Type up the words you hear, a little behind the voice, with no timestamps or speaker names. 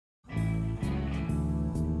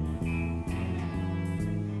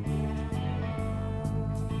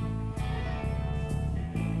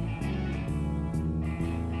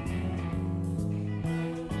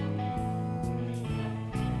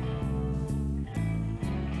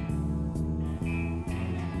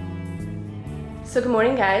So good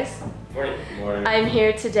morning, guys. Morning. Good morning. I'm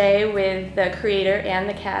here today with the creator and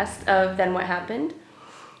the cast of Then What Happened.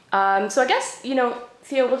 So I guess,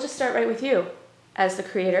 Theo, we'll just start right with you as the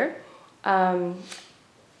creator. How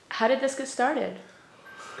did this get started?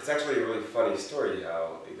 It's actually a really funny story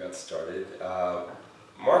how it got started.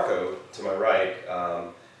 Marko, to my right,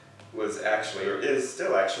 was actually, or is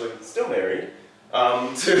still married to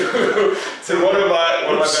one of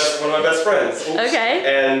my best friends. Oops. Okay.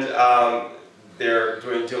 And they're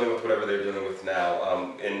dealing with whatever they're dealing with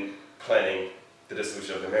now in planning the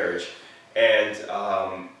dissolution of their marriage. And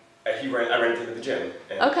I ran into him at the gym.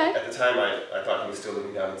 And okay. At the time, I thought he was still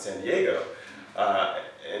living down in San Diego.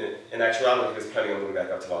 And in actuality, he was planning on moving back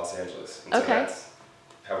up to Los Angeles. And so that's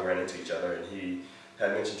how we ran into each other. And he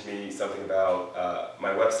had mentioned to me something about my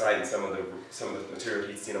website and some of the material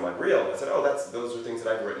he'd seen on my reel. And I said, oh, those are things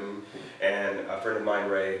that I've written. And a friend of mine,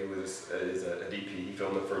 Ray, who is a DP, he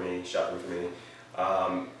filmed it for me, shot it for me.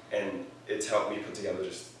 And it's helped me put together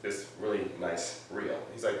just this really nice reel.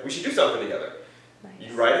 He's like, we should do something together. Nice.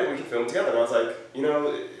 You write it, we can film together. And I was like,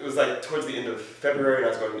 it was like towards the end of February, and I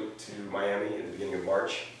was going to Miami at the beginning of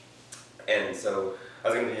March. And so I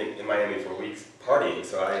was going to be in Miami for a week partying.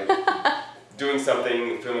 So doing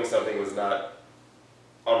something, filming something was not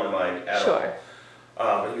on my mind at all.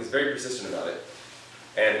 But he was very persistent about it.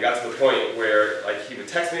 And it got to the point where he would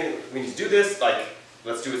text me, we need to do this,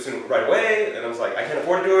 let's do it soon, right away. And I was like, I can't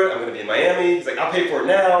afford to do it, I'm going to be in Miami. He's like, I'll pay for it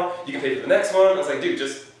now, you can pay for the next one. I was like, dude,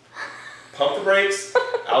 just pump the brakes.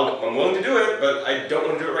 I'm willing to do it, but I don't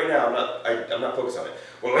want to do it right now. I'm not focused on it.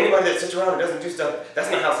 Well, anybody that sits around and doesn't do stuff, that's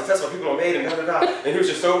not how successful people are made, and da da da. And he was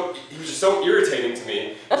just so irritating to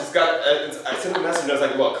me. I sent him a message and I was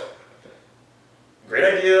like, look, great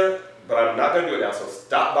idea, but I'm not going to do it now. So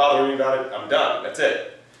stop bothering me about it. I'm done. That's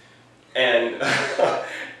it. And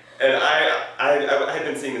and I had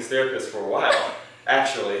been seeing this therapist for a while,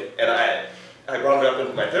 actually, and I brought it up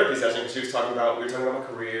in my therapy session because we were talking about my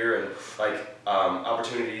career and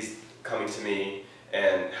opportunities coming to me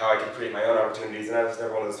and how I could create my own opportunities. And I was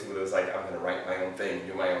never one of those people that was like, I'm going to write my own thing,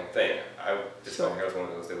 do my own thing. I just felt like I was one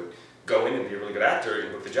of those that would go in and be a really good actor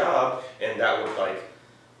and book the job, and that would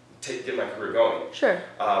get my career going. Sure.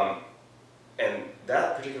 And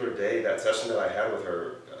that particular day, that session that I had with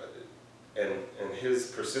her, and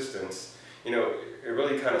his persistence, it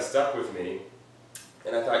really kind of stuck with me.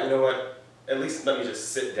 And I thought, you know what? At least let me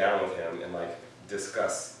just sit down with him and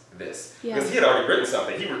discuss this. Yeah. Because he had already written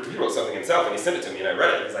something. He wrote something himself and he sent it to me and I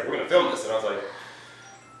read it. He's like, we're going to film this. And I was like,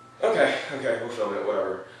 okay, we'll film it,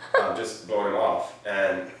 whatever. Just blowing him off.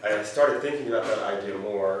 And I started thinking about that idea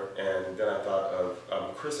more, and then I thought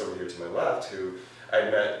of Chris over here to my left, who I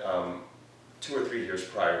met 2 or 3 years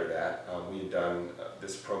prior to that. We had done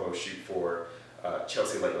this promo shoot for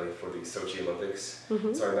Chelsea lately for the Sochi Olympics.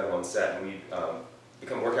 Mm-hmm. So I met him on set, and we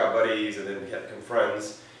become workout buddies, and then we had become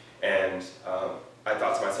friends. And I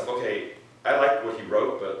thought to myself, okay, I like what he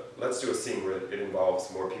wrote, but let's do a scene where it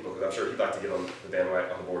involves more people, because I'm sure he'd like to get on the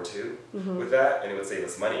bandwagon, on the board too, mm-hmm. with that, and it would save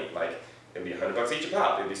us money. It'd be $100 each a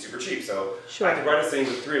pop. It'd be super cheap. So sure. I could write a scene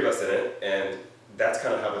with 3 of us in it, and that's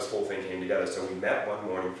kind of how this whole thing came together. So we met one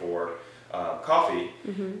morning for coffee,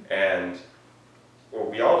 mm-hmm. and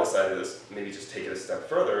we all decided to maybe just take it a step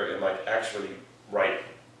further and actually write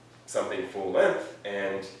something full length,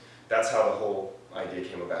 and that's how the whole idea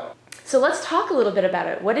came about. So let's talk a little bit about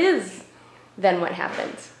it. What is Then What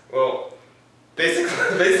Happened? Well,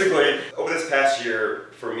 basically, over this past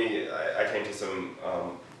year, for me, I came to some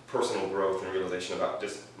personal growth and realization about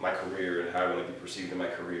just my career and how I want to be perceived in my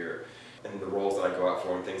career and the roles that I go out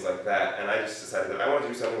for and things like that. And I just decided that I want to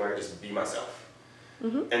do something where I could just be myself.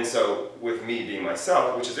 Mm-hmm. And so with me being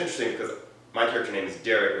myself, which is interesting because my character name is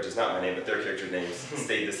Derek, which is not my name, but their character names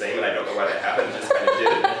stayed the same, and I don't know why that happened, it just kind of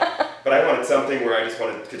did. But I wanted something where I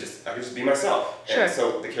could just be myself. Sure. And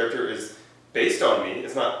so the character is based on me.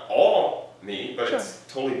 It's not all me, but sure. It's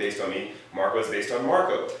totally based on me. Marko is based on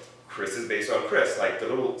Marko. Chris is based on Chris. The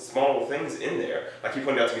little small little things in there. He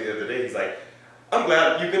pointed out to me the other day, he's like, I'm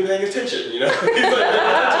glad you've been paying attention, He's like, you've been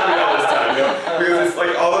attention all this time, Because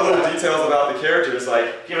it's all the little details about the characters,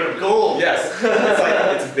 you're gold. Yes.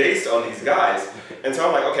 It's based on these guys. And so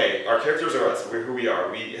I'm like, okay, our characters are us. We're who we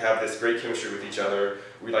are. We have this great chemistry with each other.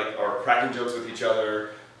 We are cracking jokes with each other.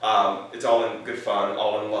 It's all in good fun,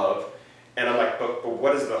 all in love. And I'm like, but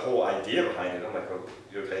what is the whole idea behind it? I'm like, well,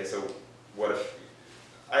 okay, so what if...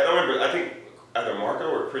 I don't remember, I think either Marko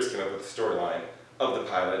or Chris came up with the storyline of the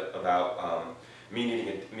pilot about me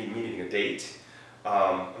needing a date.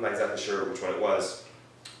 I'm not exactly sure which one it was.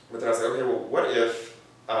 But then I was like, okay, well, what if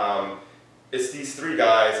it's these 3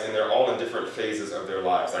 guys and they're all in different phases of their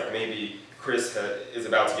lives? Maybe Chris is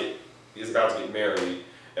about to get is about to get married,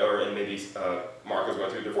 and maybe Marko's going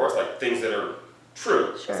through a divorce, like things that are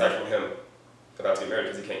true, aside from him about to get married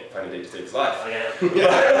because he can't find a date to save his life.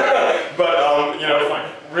 But you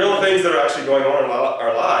know, real things that are actually going on in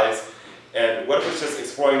our lives, and what if it's just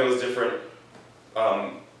exploring those different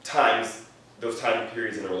times, those time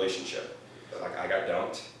periods in a relationship. Like I got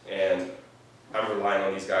dumped, and I'm relying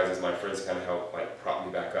on these guys as my friends to kind of help like prop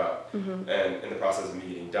me back up. And in the process of me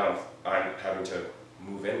getting dumped, I'm having to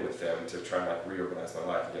move in with them to try and like reorganize my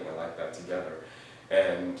life and get my life back together.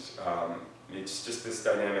 And it's just this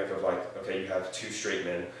dynamic of like, okay, you have two straight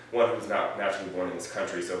men, one who's not naturally born in this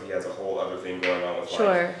country, so he has a whole other thing going on with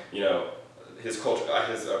like, you know, his culture,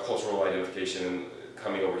 his cultural identification and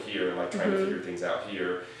coming over here and like trying to figure things out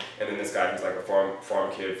here. And then this guy who's like a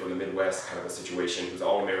farm kid from the Midwest kind of a situation, who's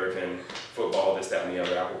all American, football, this, that, and the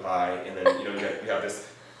other, apple pie. And then, you know, you have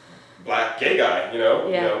this black gay guy, you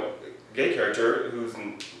know, gay character who's,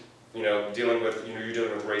 you know, dealing with, you know, you're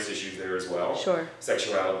dealing with race issues there as well.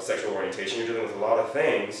 Sexual orientation, you're dealing with a lot of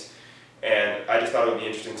things. And I just thought it would be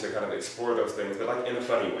interesting to kind of explore those things, but like in a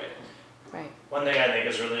funny way. One thing I think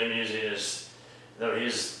is really amusing is, though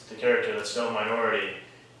he's the character that's no minority,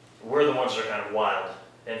 we're the ones that are kind of wild.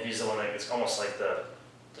 And he's the one that it's almost like the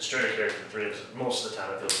straighter character of the three of us most of the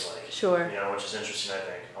time, it feels like. You know, which is interesting, I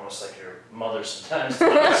think. Almost like your mother sometimes.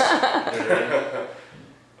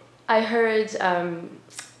 I heard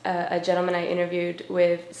a gentleman I interviewed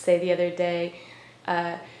with say the other day,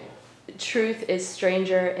 truth is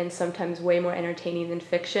stranger and sometimes way more entertaining than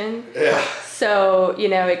fiction. So, you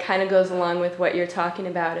know, it kind of goes along with what you're talking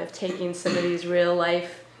about of taking some of these real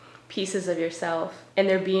life pieces of yourself and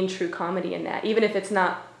there being true comedy in that, even if it's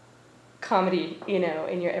not comedy, you know,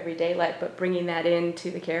 in your everyday life, but bringing that into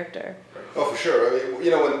the character. Oh, for sure. I mean,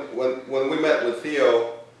 you know, when we met with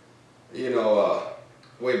Theo, you know,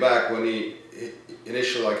 way back when he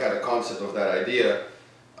initially like had a concept of that idea,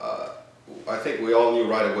 I think we all knew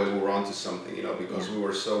right away we were onto something, you know, because we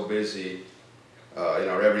were so busy in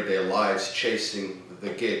our everyday lives chasing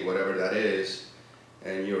the gig, whatever that is,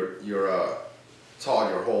 and you're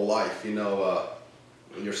taught your whole life, you know,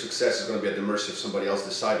 your success is going to be at the mercy of somebody else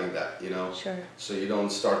deciding that, you know. So you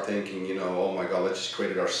don't start thinking, you know, oh my God, let's just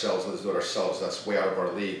create it ourselves, let's do it ourselves, that's way out of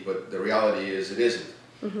our league. But the reality is it isn't,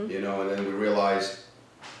 you know, and then we realized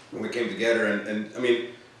when we came together, and I mean,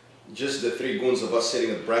 just the three goons of us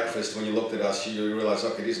sitting at breakfast, when you looked at us, you realize,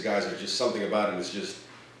 okay, these guys are just, something about them is just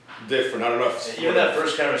different. I don't know if even that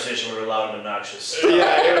first conversation we were loud and obnoxious.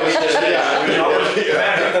 It was just,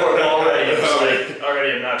 back and forth already, it was like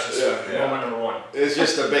already obnoxious. Moment number one. It's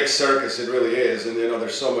just a big circus, it really is, and you know,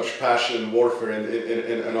 there's so much passion and warfare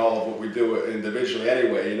in all of what we do individually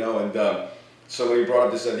anyway, you know, and so when we brought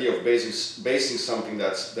up this idea of basing something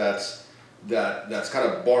that's kind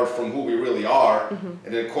of borrowed from who we really are,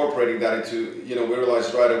 and incorporating that into, you know, we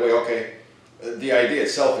realized right away, okay, the idea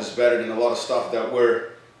itself is better than a lot of stuff that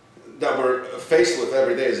we're faced with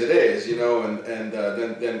every day as it is, you know, and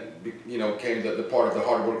then you know, came the part of the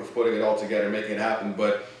hard work of putting it all together, making it happen.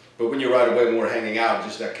 But when you right away when we're hanging out,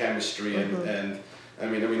 just that chemistry and I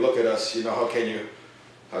mean, look at us, you know, how can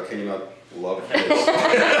you not love this?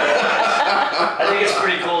 I think it's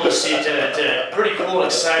pretty cool to see, pretty cool and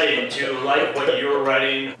exciting to like what you're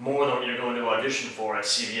writing more than what you're going to audition for at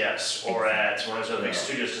CBS or at one of those other big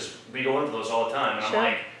studios, because we go into those all the time, and I'm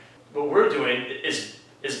like, what we're doing is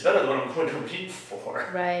better than what I'm going to read for.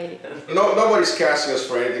 No, nobody's casting us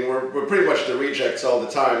for anything. We're pretty much the rejects all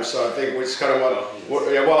the time. So I think we just kind of want.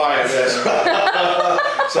 I am. Yes.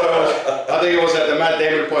 So I think it was at the Matt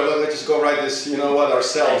Damon point. Let's just go write this, you know what,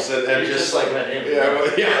 ourselves and just like Matt Damon.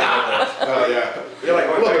 You're like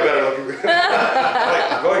a little bit better looking.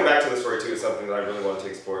 Like, going back to the story too is something that I really want to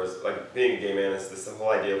explore. Is like being a gay man is this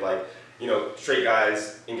whole idea of like, you know, straight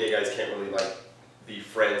guys and gay guys can't really like be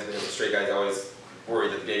friends because the straight guys always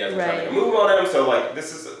worried that the gay guys are trying to make a move on him. So like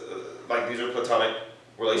this is like these are platonic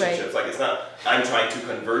relationships. Like it's not I'm trying to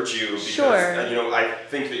convert you because you know I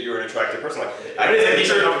think that you're an attractive person. Like I think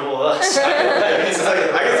he's comfortable with us. I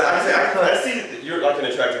see that you're like an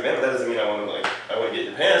attractive man, but that doesn't mean I want to get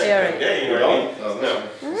your pants. You're gay, you know what I mean? No.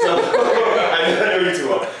 So I know you too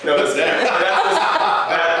well. No,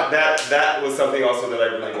 that was something also that I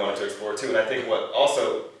really wanted to explore too. And I think what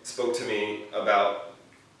also spoke to me about,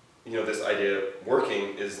 you know, this idea of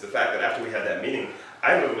working is the fact that after we had that meeting,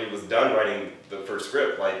 I literally was done writing the first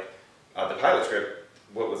script, like the pilot script.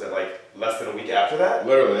 What was it, like less than a week after that?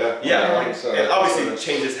 Literally, Like, and obviously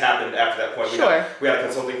changes happened after that point. We had a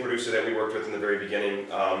consulting producer that we worked with in the very beginning,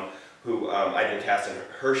 who I didn't cast in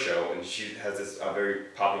her show, and she has this very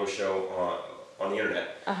popular show on the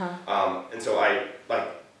internet. And so I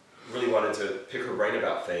really wanted to pick her brain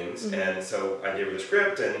about things, and so I gave her the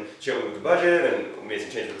script, and she helped me with the budget, and made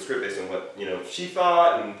some changes to the script based on what she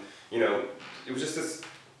thought, and it was just this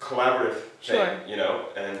collaborative thing,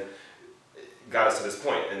 and got us to this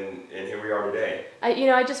point, and here we are today.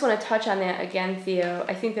 I just want to touch on that again, Theo.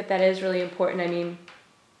 I think that is really important. I mean,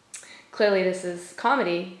 clearly this is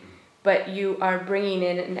comedy, but you are bringing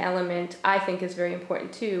in an element I think is very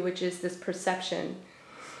important too, which is this perception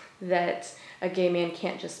that a gay man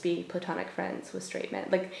can't just be platonic friends with straight men.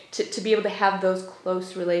 Like, to be able to have those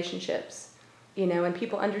close relationships, and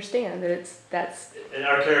people understand that that's... And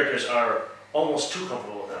our characters are almost too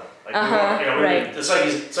comfortable with them. Like, right. It's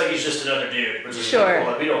like he's just another dude, which is sure.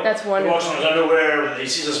 cool. Like, we don't. That's wonderful. He walks in his underwear. He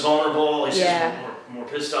sees us vulnerable. He sees us more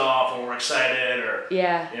pissed off, or more excited, or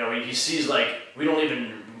he sees we don't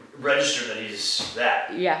even register that he's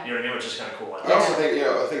that. Yeah. You know what I mean? Which is kind of cool. I also think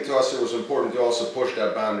I think to us it was important to also push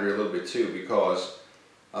that boundary a little bit too, because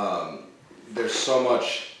there's so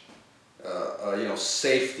much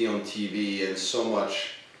safety on TV, and so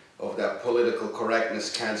much of that political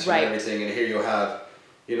correctness cancer and everything, and here you have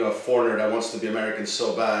a foreigner that wants to be American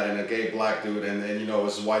so bad, and a gay black dude, and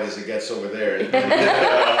as white as it gets over there,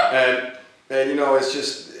 and it's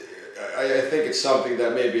just, I think it's something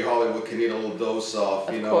that maybe Hollywood can need a little dose of.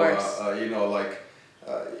 Of course.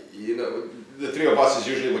 The three of us is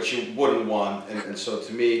usually what you wouldn't want, and so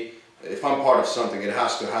to me, if I'm part of something, it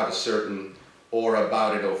has to have a certain aura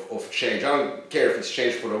about it of change. I don't care if it's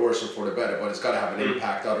changed for the worse or for the better, but it's got to have an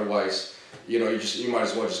impact. Otherwise, you might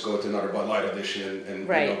as well just go to another Bud Light audition and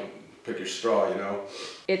pick your straw.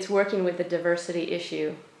 It's working with the diversity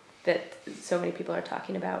issue that so many people are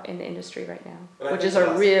talking about in the industry right now, which is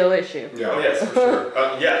a real issue. Yeah. Oh yes, for sure.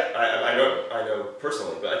 I know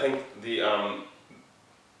personally, but I think the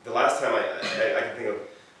last time I can think of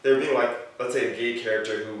there being let's say a gay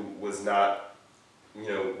character who was not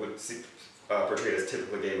portrayed as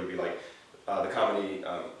typically gay would be the comedy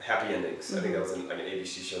Happy Endings. I think that was an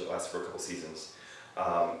ABC show that lasted for a couple seasons.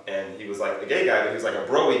 And he was a gay guy, but he was a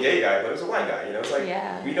bro-y gay guy, but he was a white guy. It's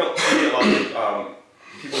we don't see a lot of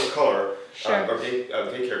people of color or gay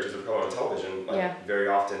characters of color on television very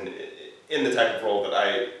often in the type of role that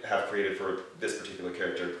I have created for this particular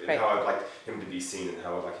character, and how I'd like him to be seen and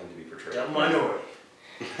how I'd like him to be portrayed. A minority.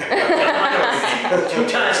 2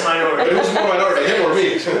 times minority. It was more minority, him or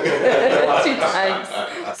me. 2 times.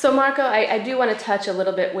 So Marko, I do want to touch a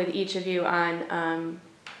little bit with each of you on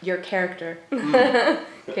your character.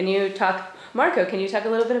 Can you talk, Marko? Can you talk a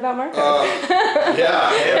little bit about Marko?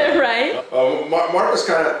 Yeah. Right. Marko's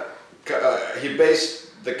kind of he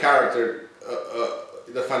based the character.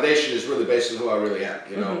 The foundation is really based on who I really am.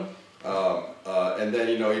 And then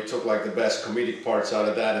he took the best comedic parts out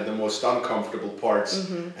of that and the most uncomfortable parts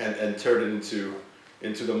and turned it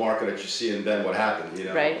into the Marko that you see. And then what happened?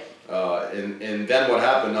 Right. And then what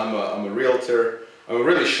happened? I'm a realtor. I'm a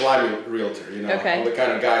really slimy realtor. Okay. I'm the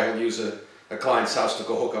kind of guy who'll use a client's house to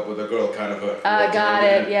go hook up with a girl, kind of a. Got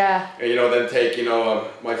it. Yeah. And then take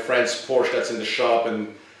my friend's Porsche that's in the shop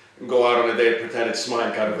and go out on a date, pretend it's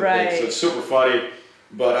mine, kind of a thing. So it's super funny.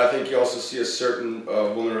 But I think you also see a certain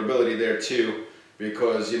vulnerability there too,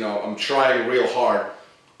 because I'm trying real hard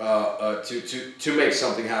to make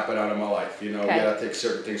something happen out of my life. You gotta take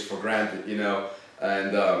certain things for granted.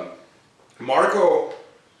 And Marko,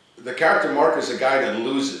 the character Marko is a guy that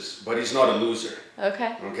loses, but he's not a loser.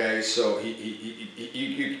 Okay. Okay, so he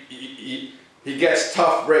gets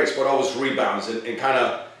tough breaks, but always rebounds and kind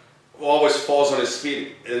of always falls on his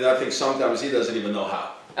feet. And I think sometimes he doesn't even know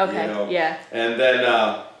how. Okay. Yeah. And then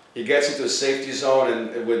he gets into a safety zone,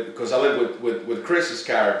 and because I live with Chris's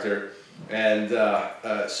character, and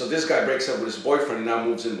so this guy breaks up with his boyfriend and now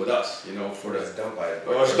moves in with us. For the dumped by his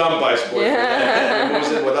boyfriend. Was dumped by his boyfriend. And he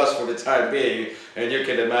moves in with us for the time being, and you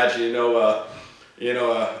can imagine,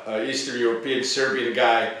 Eastern European Serbian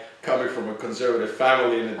guy coming from a conservative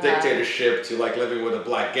family in a dictatorship to living with a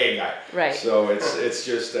black gay guy. Right. So it's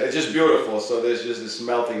just beautiful. So there's just this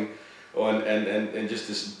melting and just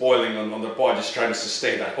this boiling on the pot, just trying to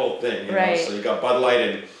sustain that whole thing. So you got Bud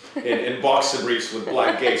Light in boxer briefs with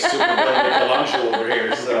black gay super Michelangelo over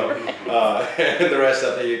here. So and the rest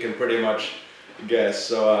I think you can pretty much guess.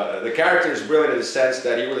 So the character is brilliant in the sense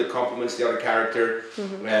that he really complements the other character,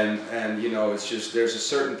 and it's just there's a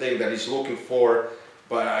certain thing that he's looking for,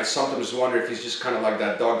 but I sometimes wonder if he's just kind of like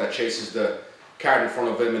that dog that chases the cat in front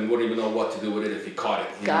of him and wouldn't even know what to do with it if he caught it.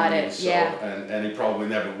 Got it. So, and he probably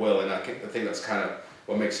never will, and I think that's kind of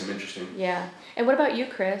what makes him interesting. Yeah. And what about you,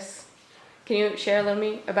 Chris? Can you share a little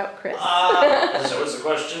me about Chris? So what's the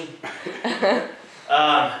question?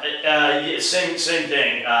 Same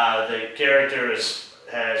thing. The character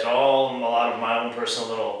has a lot of my own personal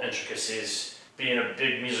little intricacies. Being a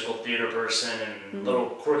big musical theater person and little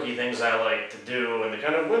quirky things I like to do and the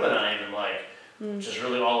kind of women I even like, which is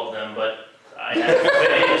really all of them, but I had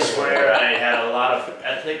phase where I had a lot of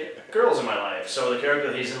ethnic girls in my life. So the character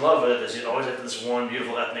that he's in love with is he's always after this one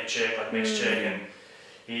beautiful ethnic chick, like mixed chick, and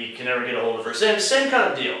he can never get a hold of her. Same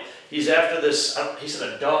kind of deal. He's after this, he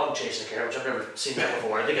said a dog chasing carrot, which I've never seen that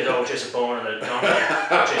before. I think a dog chase a bone and a donkey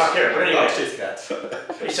chase a carrot. But anyway, chase cats.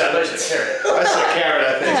 He said, I thought he said carrot. I said carrot, I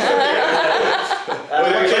think.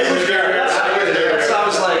 So I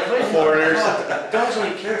was like, wait, Foreigners. dogs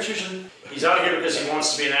don't eat carrots usually. He's out here because he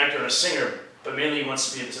wants to be an actor and a singer, but mainly he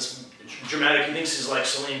wants to be just dramatic. He thinks he's like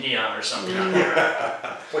Celine Dion or something out here,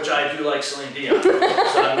 which I do like Celine Dion, so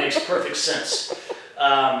that makes perfect sense.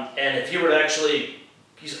 And if he were to actually,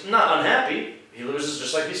 he's not unhappy. He loses,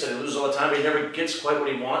 just like he said, he loses all the time, but he never gets quite what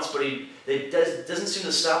he wants, but it doesn't seem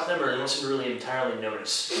to stop them, or they don't seem to really entirely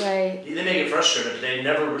notice. Right. They may get frustrated, but they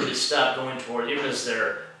never really stop going toward, even as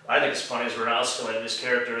they're, I think it's funny, as we're now still in these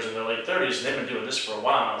characters in their late 30s, and they've been doing this for a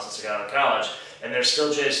while now since they got out of college, and they're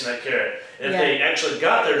still chasing that carrot. And if they actually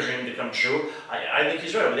got their dream to come true, I think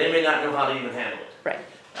he's right, but they may not know how to even handle it. Right.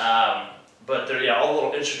 But they're, all the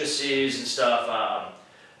little intricacies and stuff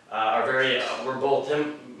are very, we're both,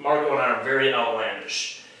 Marko and I are very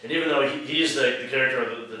outlandish. And even though he's the character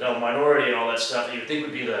of the double minority and all that stuff that you would think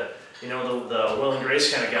would be the Will and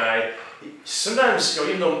Grace kind of guy, sometimes,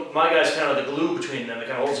 even though my guy's kind of the glue between them that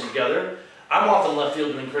kind of holds them together, I'm often left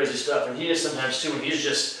field doing crazy stuff, and he is sometimes too, and he's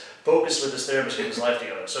just focused with his therapist getting his life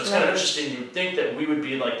together. So it's kind of interesting. You would think that we would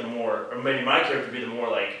be like the more, or maybe my character would be the more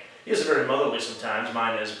like, he is very motherly sometimes,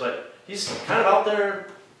 mine is, but he's kind of out there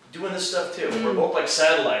doing this stuff too. We're both like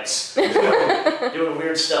satellites, doing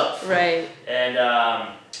weird stuff. Right. And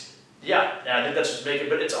I think that's what's making it,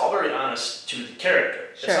 but it's all very honest to the character.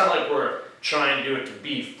 Sure. It's not like we're trying to do it to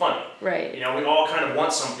be funny. Right. We all kind of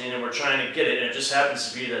want something and we're trying to get it, and it just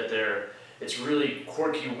happens to be that it's really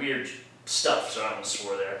quirky, weird stuff, so I don't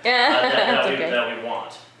swear there, that we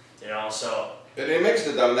want. So. And it makes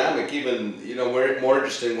the dynamic even, more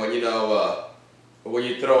interesting when, when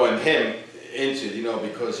you throw in him into it,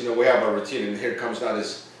 because, we have a routine, and here comes now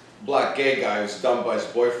this black gay guy who's dumped by his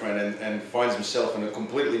boyfriend and finds himself in a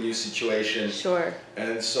completely new situation. Sure.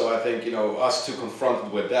 And so I think, us two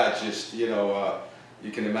confronted with that, just, you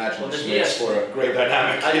can imagine this makes for a great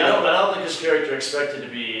dynamic. I don't think his character expected to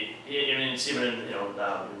be, it's even in,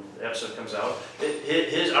 the episode comes out,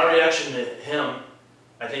 our reaction to him,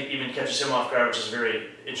 I think, even catches him off guard, which is very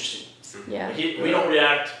interesting. Yeah. We don't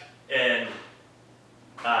react and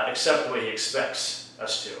accept the way he expects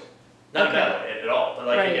us to. Not in that way at all, but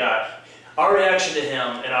our reaction to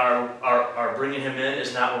him and our bringing him in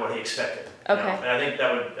is not what he expected. Okay. And I think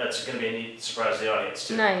that's going to be a neat surprise to the audience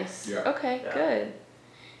too. Nice. Yeah. Okay, good.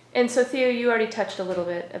 And so Theo, you already touched a little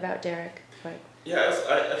bit about Derek. But... Yeah,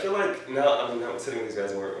 I feel like now I'm sitting with these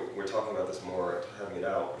guys and we're talking about this more, talking it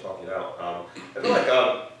out. I feel like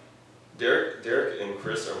Derek and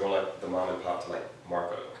Chris are more like the mom and pop to like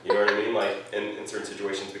Marko. You know what I mean? Like in certain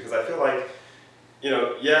situations, because I feel like, in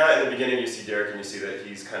the beginning you see Derek and you see that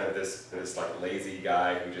he's kind of this like lazy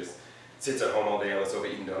guy who just sits at home all day on the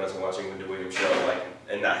sofa eating donuts and watching the Wendy Williams show,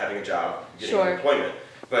 and not having a job, getting unemployment.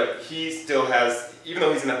 But he still has, even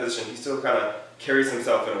though he's in that position, he still kind of carries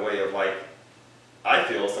himself in a way of like, I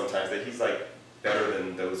feel sometimes that he's like better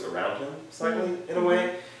than those around him, slightly, in a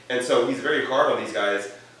way. And so he's very hard on these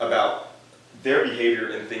guys about their behavior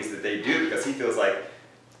and things that they do, because he feels like,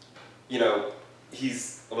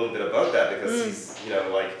 he's a little bit above that because he's,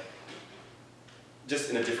 like, just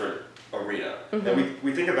in a different arena. And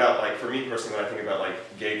we think about, like, for me personally, when I think about, like,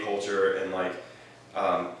 gay culture and, like,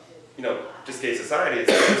 just gay society,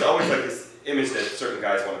 it's always, like, this image that certain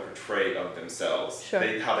guys want to portray of themselves, how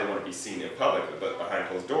they want to be seen in public, but behind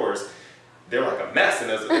closed doors, they're like a mess. And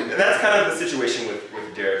that's kind of the situation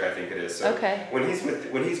with Derek, I think it is. So when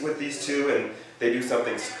he's with these two and they do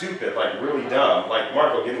something stupid, like really dumb, like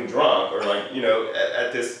Marko getting drunk, or like,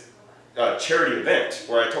 at this charity event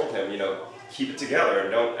where I told him, keep it together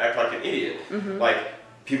and don't act like an idiot. Like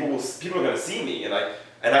people are going to see me, and I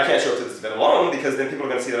can't show up to this event alone, because then people are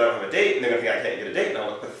going to see that I don't have a date, and they're going to think I can't get a date, and I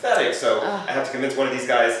look pathetic. So I have to convince one of these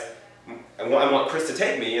guys, I want Chris to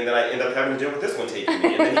take me, and then I end up having to deal with this one taking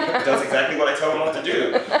me, and then he does exactly what I tell him not to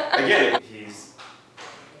do. Again, he's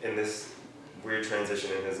in this weird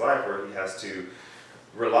transition in his life where he has to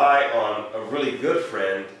rely on a really good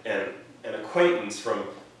friend and an acquaintance from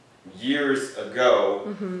years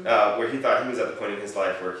ago, where he thought he was at the point in his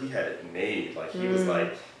life where he had it made. Like he was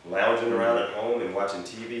like lounging around at home and watching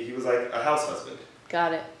TV. He was like a house husband.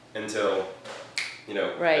 Got it. Until,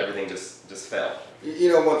 everything just fell. You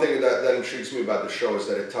know, one thing that intrigues me about the show is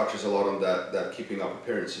that it touches a lot on that keeping up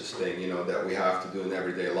appearances thing, that we have to do in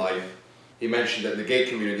everyday life. He mentioned that the gay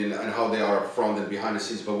community and how they are up front and behind the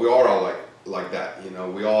scenes, but we are all like that,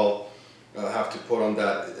 we all have to put on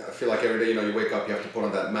that. I feel like every day, you wake up, you have to put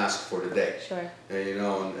on that mask for the day. Sure.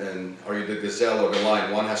 And are you the gazelle or the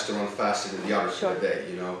lion? One has to run faster than the other for the day,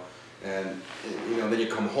 and then you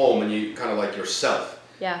come home and you kind of like yourself.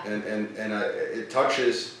 Yeah. And it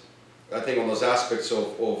touches, I think, on those aspects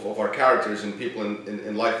of our characters and people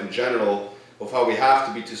in life in general, of how we have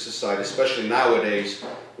to be to society, especially nowadays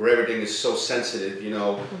where everything is so sensitive,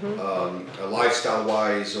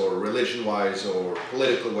 lifestyle-wise or religion-wise or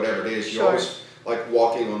politically, whatever it is. You're always like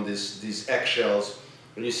walking on these eggshells,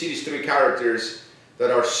 and you see these three characters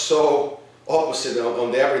that are so opposite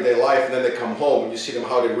on the everyday life, and then they come home and you see them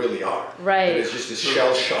how they really are. Right. And it's just this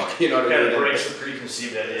shell shock, what I mean? It breaks the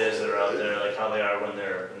preconceived ideas that are out there, like how they are when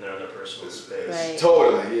they're in their personal space. Right.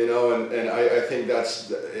 Totally, and I think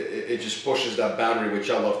it just pushes that boundary, which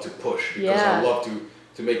I love to push, because I love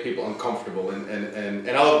to make people uncomfortable, and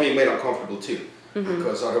I love being made uncomfortable too,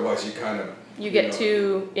 because otherwise you kind of get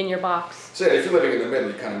too in your box. So if you're living in the middle,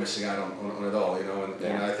 you're kind of missing out on it all,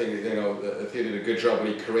 and I think Theo did a good job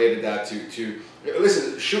when he created that to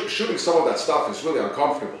listen. Shooting some of that stuff is really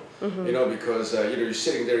uncomfortable, because you're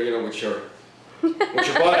sitting there, with your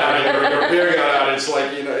butt out and your beer got out. It's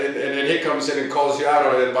like and then he comes in and calls you out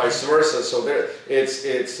on it, and vice versa. So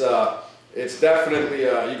it's definitely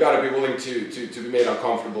you got to be willing to be made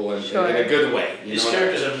uncomfortable in a good way. These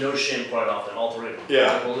characters have no shame quite often. All three of them.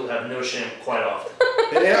 Yeah. Will have no shame quite often.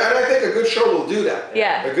 and I think a good show will do that.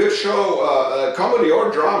 Yeah. A good show, comedy or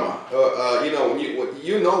drama. When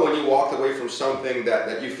you walked away from something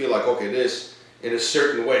that you feel like, okay, this in a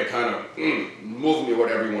certain way kind of moved me,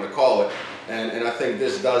 whatever you want to call it. And I think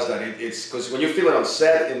this does that. It's because when you feel it on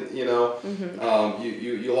set, and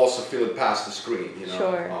you'll also feel it past the screen.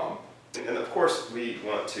 Sure. And of course, we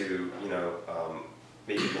want to,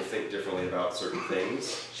 make people think differently about certain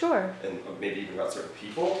things. Sure. And maybe even about certain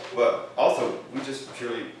people. But also, we just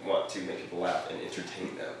purely want to make people laugh and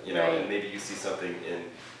entertain them. Right. And maybe you see something in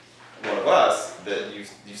one of us that you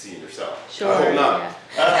see in yourself. Sure. I hope not.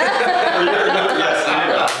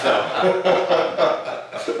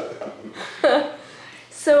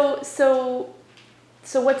 Yes.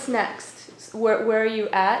 So what's next? Where are you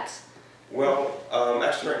at? Well,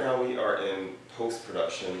 actually right now we are in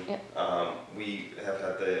post-production. Yep. We have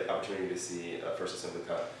had the opportunity to see a first assembly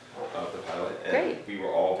cut of the pilot, and Great. we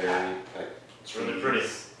were all very It's really pretty.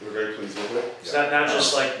 We were very pleased with it. It's not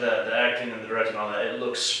just like the acting and the directing and all that. It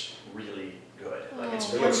looks really good. Like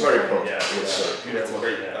it's It looks very pro. Yeah, It's beautiful. a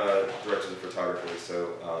great director of photography,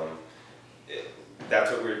 so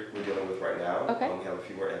that's what we're dealing with right now. Okay. We have a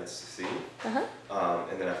few more edits to see. Uh-huh.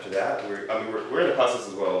 And then after that, we're in the process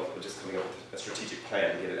as well of just coming up with a strategic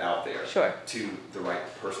plan to get it out there. Sure. To the right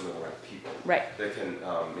person or the right people. Right. That can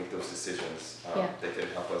make those decisions. That can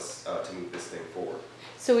help us to move this thing forward.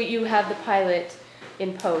 So you have the pilot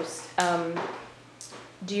in post.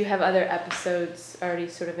 Do you have other episodes already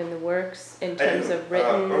sort of in the works in terms of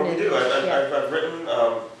written? We do. I've written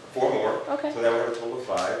 4 more. Okay. So now we have a total of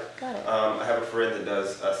 5. Got it. I have a friend that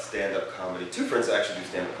does stand-up comedy. 2 friends that actually do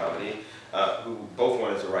stand-up comedy, who both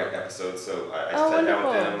wanted to write episodes. So I sat down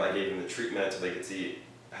with them. I gave them the treatment so they could see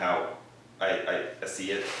how I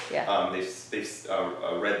see it. Yeah. They've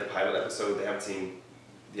read the pilot episode. They haven't seen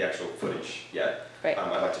the actual footage yet. Right.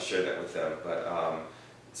 I'd like to share that with them, but.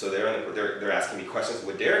 So they're asking me questions.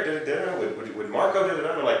 Would Derek do it? Would Marko do it?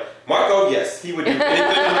 I'm like, Marko, yes, he would do anything.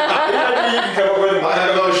 Anything you can come up with, I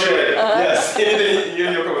have no shit. Yes, anything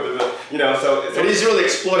you'll come up with. So And he's really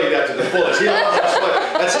exploiting that to the fullest. He loves to exploit.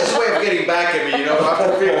 That's his way of getting back at me.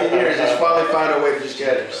 After 50 years, he's finally found a way to just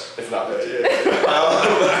get it. It's not 50.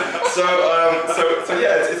 So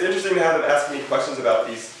yeah, it's interesting to have them ask me questions about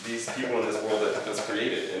these people in this world that was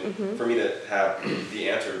created, and for me to have the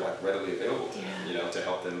answer readily available to them, to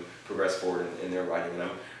help them progress forward in their writing. And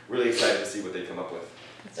I'm really excited to see what they come up with.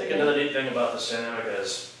 I think another neat thing about this dynamic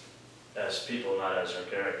as people, not as our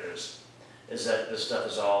characters, is that this stuff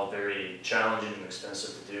is all very challenging and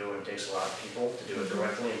expensive to do, and it takes a lot of people to do it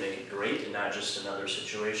correctly and make it great and not just another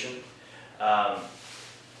situation. I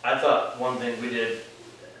thought one thing we did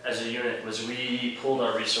as a unit was we pulled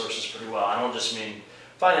our resources pretty well. I don't just mean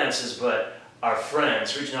finances, but our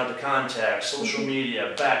friends, reaching out to contacts, social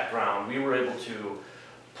media, background. We were able to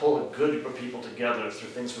pull a good group of people together through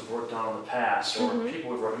things we've worked on in the past, or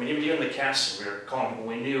people we've worked. Even the casting, we were calling people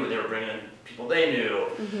we knew. They were bringing in people they knew.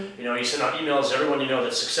 You send out emails to everyone you know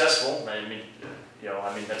that's successful.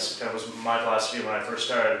 That's kind of was my philosophy when I first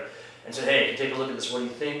started. and said, hey, take a look at this, what do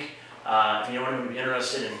you think? If anyone would be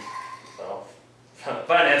interested in, well,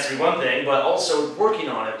 finance would be one thing, but also working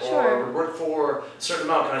on it, or would work for a certain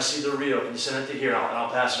amount, can I see the reel, can you send it to here, and I'll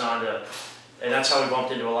pass it on to, and that's how we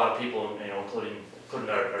bumped into a lot of people, you know, including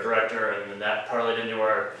our director, and then that parlayed into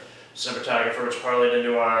our cinematographer, which parlayed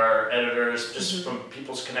into our editors, just from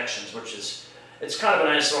people's connections, which is, it's kind of a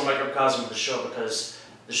nice little microcosm of the show, because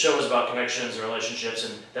the show is about connections and relationships,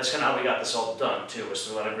 and that's kind of how we got this all done too, was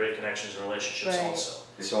through a lot of great connections and relationships also.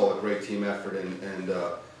 It's all a great team effort, and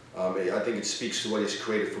I think it speaks to what is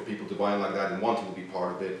created for people to buy in like that and wanting to be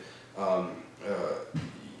part of it.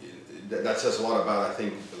 That says a lot about, I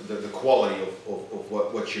think, the quality of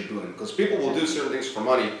what you're doing. Because people will do certain things for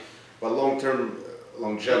money, but long-term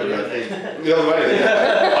longevity, I think. You know, I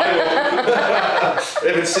will.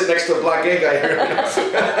 Even sit next to a black gay guy here.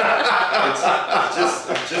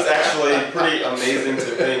 It's just actually pretty amazing to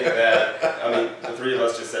think that, I mean, the three of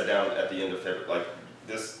us just sat down at the end of February, like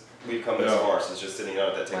this, we've come this far since just sitting down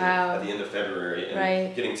at that table at the end of February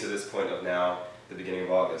and getting to this point of now, the beginning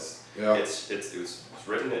of August. Yeah. It was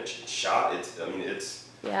written, it's shot, it's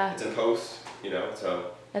in post, you know,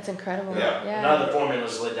 so. That's incredible. Yeah. Now the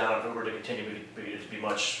formula's laid down. If we were to continue, it'd be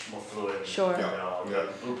much more fluid. Sure. You know, we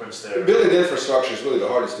got blueprints there. Building the infrastructure is really the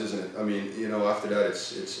hardest, isn't it? I mean, you know, after that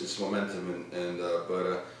it's momentum,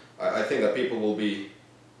 but I think that people will be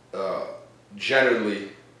generally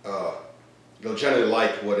they'll generally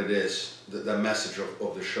like what it is, the message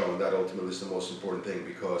of the show, and that ultimately is the most important thing,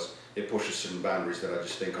 because it pushes certain boundaries that I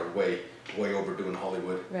just think are way overdue in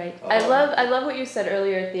Hollywood. Right. I love what you said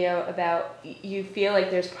earlier, Theo, about you feel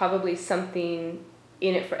like there's probably something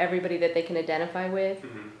in it for everybody that they can identify with.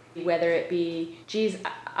 Mm-hmm. Whether it be, geez,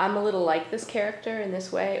 I'm a little like this character in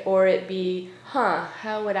this way, or it be,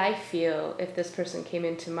 how would I feel if this person came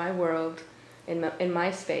into my world, in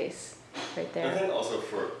my space, right there. I think also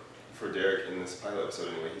for Derek in this pilot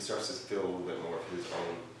episode anyway, he starts to feel a little bit more of his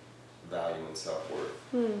own value and self-worth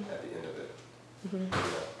at the end of it. Mm-hmm. You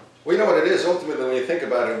know? Well, you know what it is, ultimately, when you think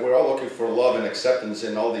about it, we're all looking for love and acceptance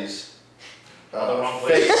in all these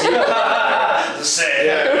fake to say,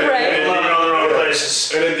 right. Love in all the wrong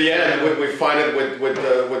places. And in the end, we find it with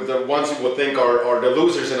the ones we would think are the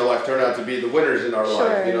losers in our life turn out to be the winners in our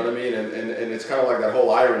life, you know what I mean? And it's kind of like that whole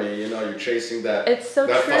irony, you know, you're chasing that,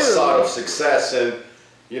 facade of success, and,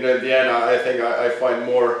 you know, in the end, I think I find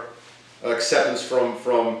more acceptance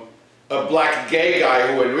from a black gay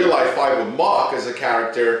guy who in real life I would mock as a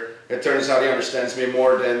character. It turns out he understands me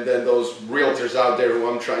more than those realtors out there who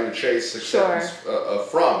I'm trying to chase acceptance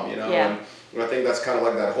from, you know. Yeah. And I think that's kind of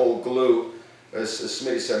like that whole glue, as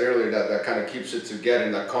Smitty said earlier, that kind of keeps it together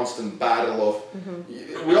in that constant battle of,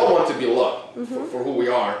 we all want to be loved for who we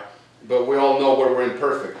are, but we all know where we're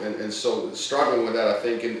imperfect. And so struggling with that, I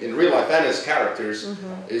think, in real life and as characters,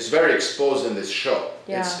 is very exposed in this show.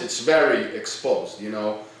 Yeah. It's very exposed, you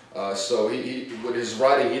know. So he with his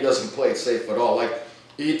writing, he doesn't play it safe at all. Like,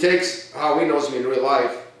 he takes how he knows me in real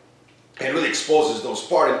life and really exposes those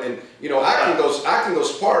parts. And you know, acting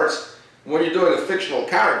those parts when you're doing a fictional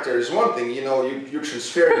character is one thing. You know, you're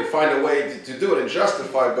transparent, you find a way to do it and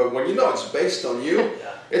justify it. But when you know it's based on you,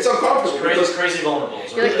 it's uncomfortable. It's crazy vulnerable.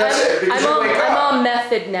 You're like, that's it. I'm all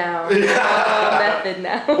method now. I'm all method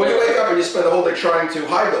now. When you wake up and you spend the whole day trying to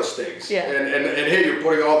hide those things, and here you're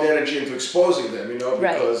putting all the energy into exposing them, you know,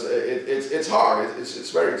 because it's hard. It's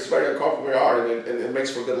very uncomfortable, very hard, and it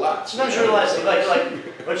makes for good laughs. Sometimes you realize,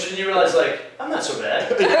 when you realize, I'm not so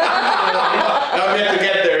bad. I'm meant to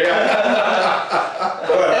get there, I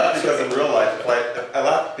laugh because in real life, I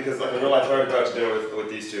laugh because in real life, I already got to dinner with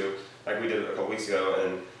these two, like we did a couple weeks ago,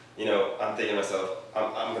 and you know, I'm thinking to myself,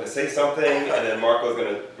 I'm going to say something, and then Marco's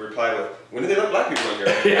going to reply with, when did they let black people in here?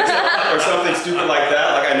 Or something stupid like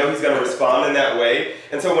that. Like, I know he's going to respond in that way.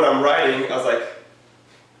 And so when I'm writing, I was like,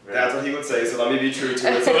 that's what he would say, so let me be true to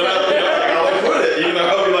it. So then I'll include it, even though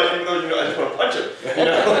I just want to punch him. You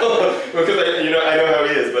know? Because I know how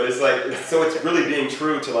he is, but it's like, so it's really being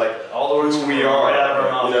true to like all the words who we are. Right out of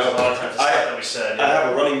our mouth, you know? a lot of times that we said. I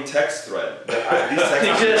have a running text thread. These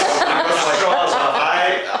texts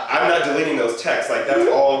I'm not deleting those texts. Like, that's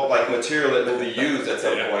all like material that will be used at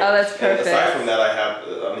some point. Oh, that's perfect. And aside from that, I have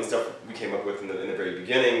stuff we came up with in the very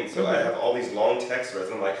beginning. So I have all these long text threads.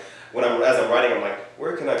 And I'm like, as I'm writing, I'm like,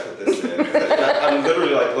 where can I put this in? I'm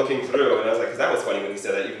literally like looking through, and I was like, because that was funny when he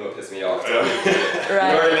said that, even though it pissed me off. So, you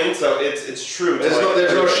know what I mean? So it's true. There's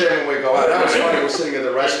no shame when we go out. That was funny. We're sitting at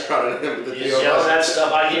the restaurant, and he's yelling that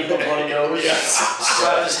stuff. I gave him a funny nose.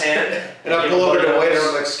 Slapped his hand. And I pull over to the waiter.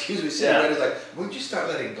 I'm like, excuse me, sir. The waiter's like, won't you start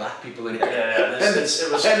letting black people in here? And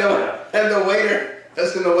the waiter.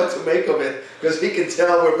 doesn't know what to make of it because he can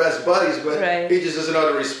tell we're best buddies, but Right. he just doesn't know how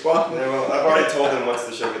to respond. Yeah, well, I've already told them once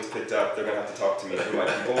the show gets picked up, they're gonna have to talk to me through my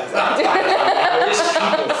people. It's people.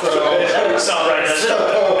 It's all right, does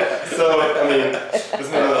it? So I mean, this is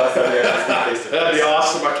the last time we have to see face to face. That'd be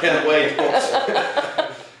awesome. I can't wait.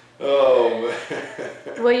 Oh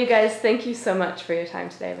man. Well, you guys, thank you so much for your time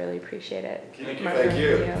today. I really appreciate it. Thank you. Marko, Thank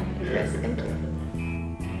you. Theo, and Chris, thank you.